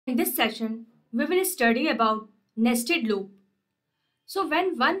In this session, we will study about nested loop. So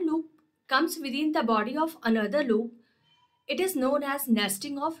when one loop comes within the body of another loop, it is known as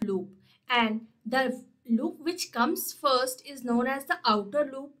nesting of loop, and the loop which comes first is known as the outer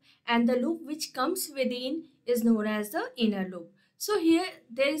loop, and the loop which comes within is known as the inner loop. So here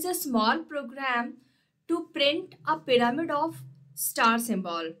there is a small program to print a pyramid of star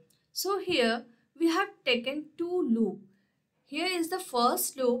symbol. So here we have taken two loops. Here is the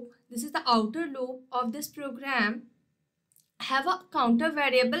first loop. This is the outer loop of this program. Have a counter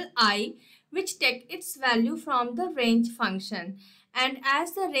variable I which take its value from the range function. And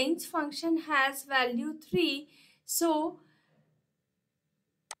as the range function has value 3, so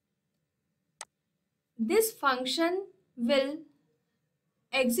this function will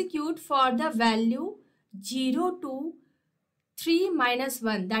execute for the value 0 to 3 minus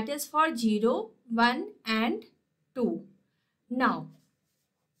 1. That is for 0, 1 and 2. Now,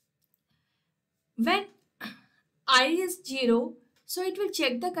 when I is 0, so it will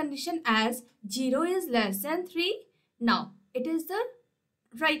check the condition as 0 is less than 3. Now, it is the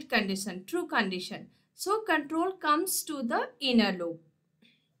right condition, true condition. So, control comes to the inner loop.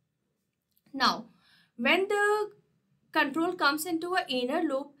 Now, when the control comes into an inner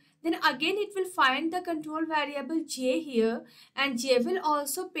loop, then again it will find the control variable j here, and j will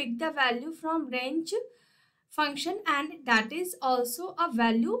also pick the value from range function, and that is also a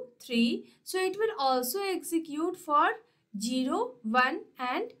value 3. So it will also execute for 0, 1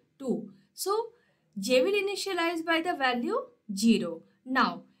 and 2. So j will initialize by the value 0.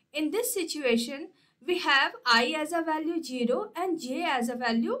 Now in this situation we have I as a value 0 and j as a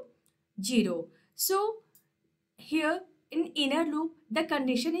value 0. So here in inner loop the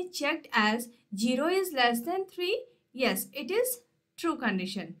condition is checked as 0 is less than 3. Yes, it is true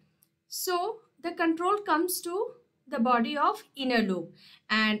condition. So the control comes to the body of inner loop,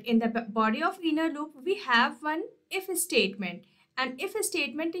 and in the body of inner loop we have one if statement, and if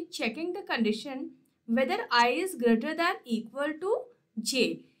statement is checking the condition whether I is greater than equal to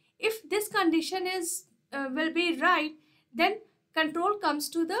j. If this condition is will be right, then control comes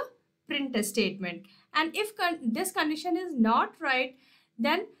to the print statement, and if this condition is not right,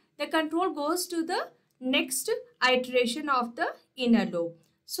 then the control goes to the next iteration of the inner loop.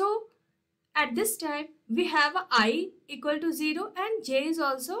 So at this time we have I equal to 0 and j is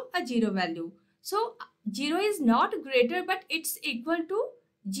also a 0 value. So 0 is not greater but it's equal to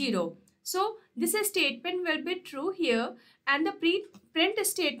 0. So this statement will be true here, and the print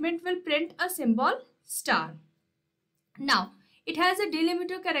statement will print a symbol star. Now it has a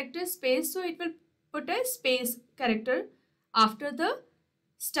delimiter character space, so it will put a space character after the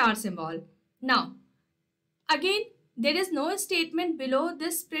star symbol. Now again there is no statement below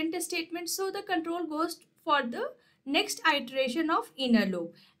this print statement, so the control goes for the next iteration of inner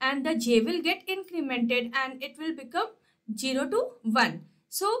loop, and the j will get incremented and it will become 0 to 1.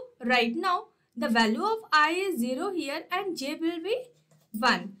 So right now the value of I is 0 here and j will be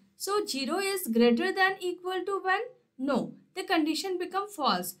 1. So 0 is greater than equal to 1. No, the condition become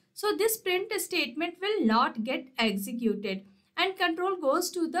false. So this print statement will not get executed, and control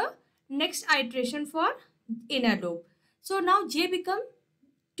goes to the next iteration for inner loop. So now j become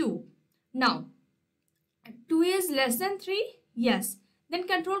 2. Now 2 is less than 3. Yes. Then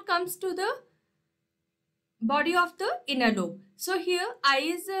control comes to the body of the inner loop. So here I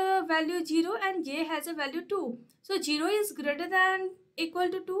is a value 0 and j has a value 2. So 0 is greater than equal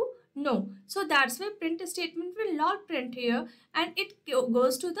to 2. No. So that's why print statement will not print here, and it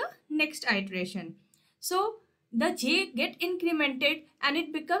goes to the next iteration. So the j get incremented and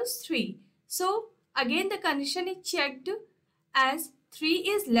it becomes 3. So again the condition is checked as 3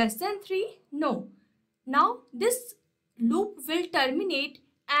 is less than 3. No. Now this loop will terminate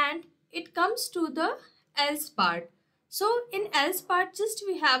and it comes to the else part. So in else part just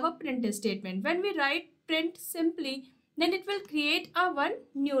we have a print statement. When we write print simply, then it will create a one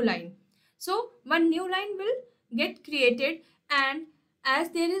new line. So one new line will get created, and as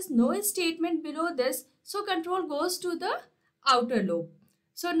there is no statement below this, so control goes to the outer loop.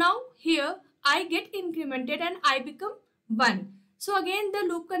 So now here I get incremented and I become 1. So again the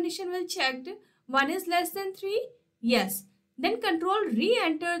loop condition will checked 1 is less than 3. Yes. Then control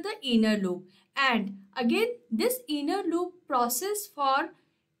re-enter the inner loop, and again this inner loop process for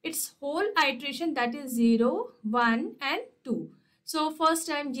its whole iteration, that is 0, 1 and 2. So first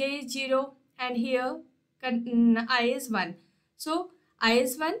time j is 0 and here I is 1. So I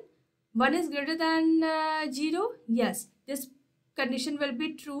is 1. 1 is greater than 0. Yes, this condition will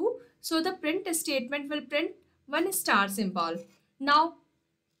be true. So the print statement will print one star symbol. Now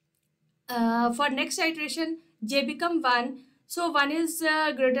for next iteration j become 1. So 1 is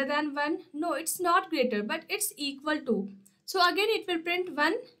greater than 1. No, it's not greater, but it's equal to. So again it will print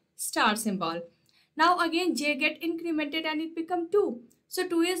 1 star symbol. Now again j get incremented and it become 2. So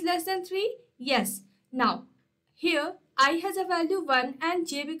 2 is less than 3. Yes. Now here I has a value 1 and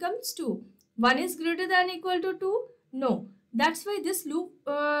j becomes 2. 1 is greater than equal to 2. No. That's why this loop,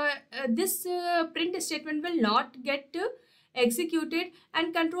 this print statement will not get executed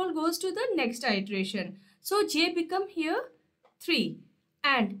and control goes to the next iteration. So j become here 3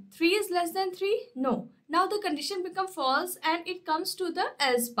 and 3 is less than 3. No. Now the condition become false and it comes to the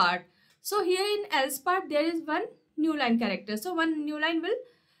else part. So here in else part there is one new line character. So one new line will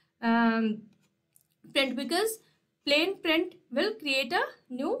print because plain print will create a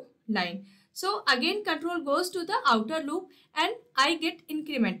new line. So again control goes to the outer loop and I get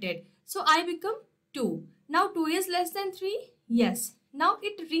incremented. So I become 2. Now 2 is less than 3. Yes. Now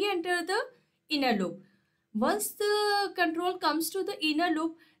it re-enter the inner loop. Once the control comes to the inner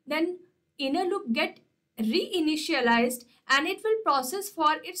loop, then inner loop get reinitialized and it will process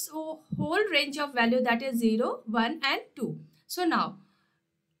for its whole range of value, that is 0, 1 and 2. So now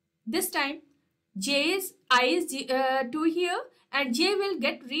this time I is 2 here and j will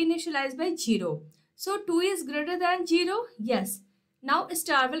get reinitialized by 0. So 2 is greater than 0. Yes. Now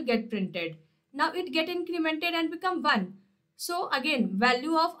star will get printed. Now it get incremented and become 1. So again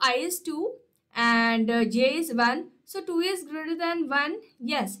value of I is 2 and j is 1. So 2 is greater than 1.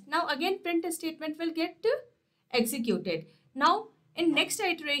 Yes. Now again print statement will get executed. Now in next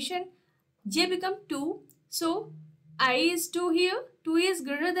iteration j become 2. So I is 2 here. 2 is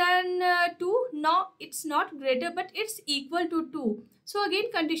greater than 2. Now it's not greater but it's equal to 2. So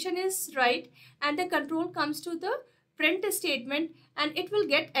again condition is right and the control comes to the print statement and it will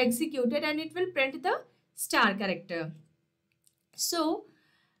get executed and it will print the star character. So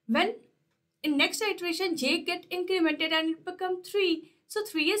when in next iteration j get incremented and it become 3. So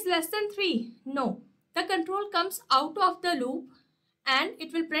 3 is less than 3. No. The control comes out of the loop and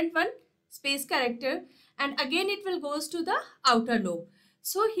it will print one space character and again it will goes to the outer loop.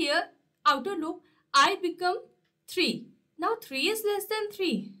 So here outer loop I become 3. Now 3 is less than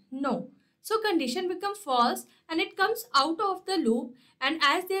 3. No. So condition become false and it comes out of the loop, and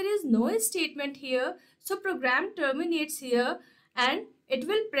as there is no statement here, so program terminates here and it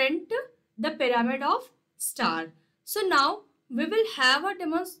will print the pyramid of star. So now we will have a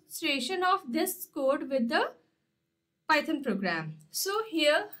demonstration of this code with the Python program. So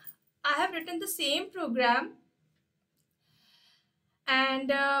here I have written the same program and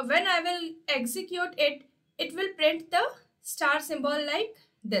when I will execute it, it will print the star symbol like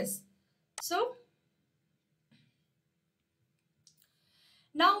this. So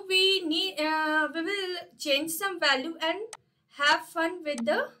now we will change some value and have fun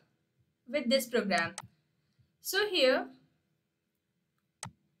with this program. So here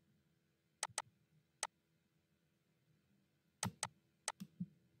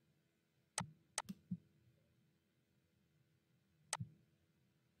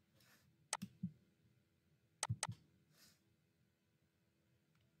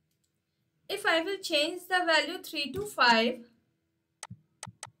if I will change the value 3 to 5,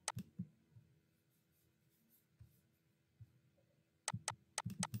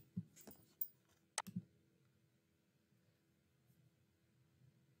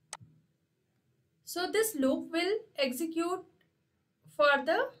 so this loop will execute for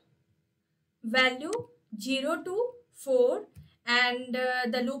the value 0 to 4 and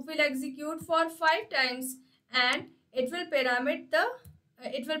the loop will execute for 5 times and it will print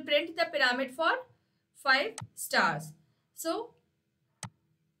the pyramid for 5 stars. So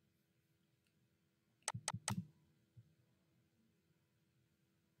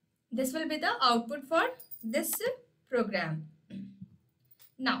this will be the output for this program.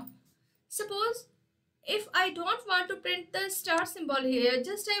 Now suppose if I don't want to print the star symbol here,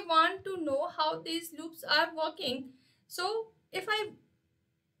 just I want to know how these loops are working. So if I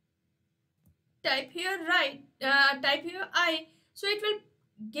type here type here I, so it will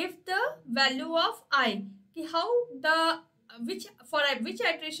give the value of I, how the which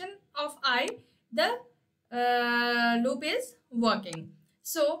iteration of I the loop is working.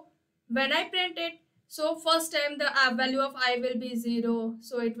 So when I print it, so first time the value of I will be 0,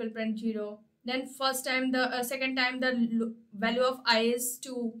 so it will print 0. Then first time the second time the value of I is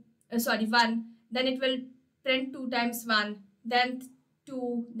 1, then it will print 2 times 1, then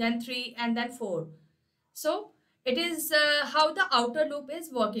 2, then 3 and then 4. So it is how the outer loop is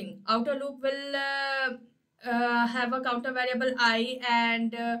working. Outer loop will have a counter variable I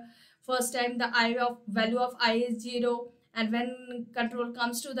and first time the value of I is 0, and when control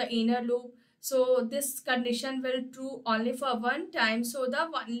comes to the inner loop, So this condition will true only for one time, so the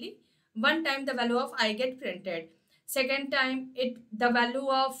only one time the value of I get printed. Second time, it the value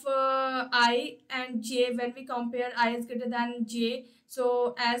of I and j, when we compare I is greater than j,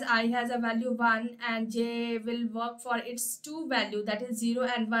 so as I has a value 1 and j will work for its two value, that is 0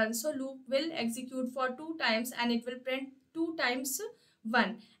 and 1, so loop will execute for two times and it will print two times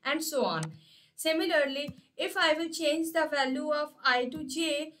 1, and so on. Similarly, if I will change the value of I to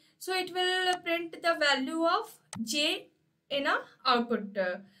j, so it will print the value of j in a output.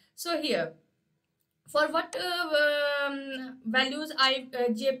 So here, for what values I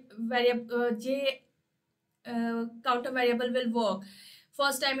j variable j counter variable will work.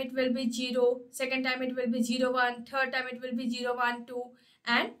 First time it will be 0, second time it will be 0 1, third time it will be 0 1 2,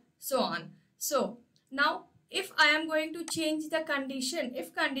 and so on. So now if I am going to change the condition,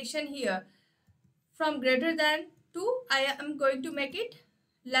 if condition here from greater than to I am going to make it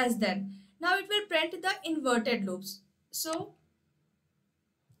less than, now it will print the inverted loops. So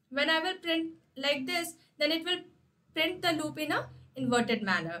when I will print like this, then it will print the loop in a inverted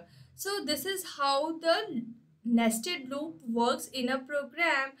manner. So this is how the nested loop works in a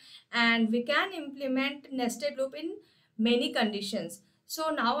program, and we can implement nested loop in many conditions. So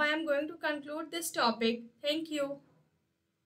now I am going to conclude this topic. Thank you.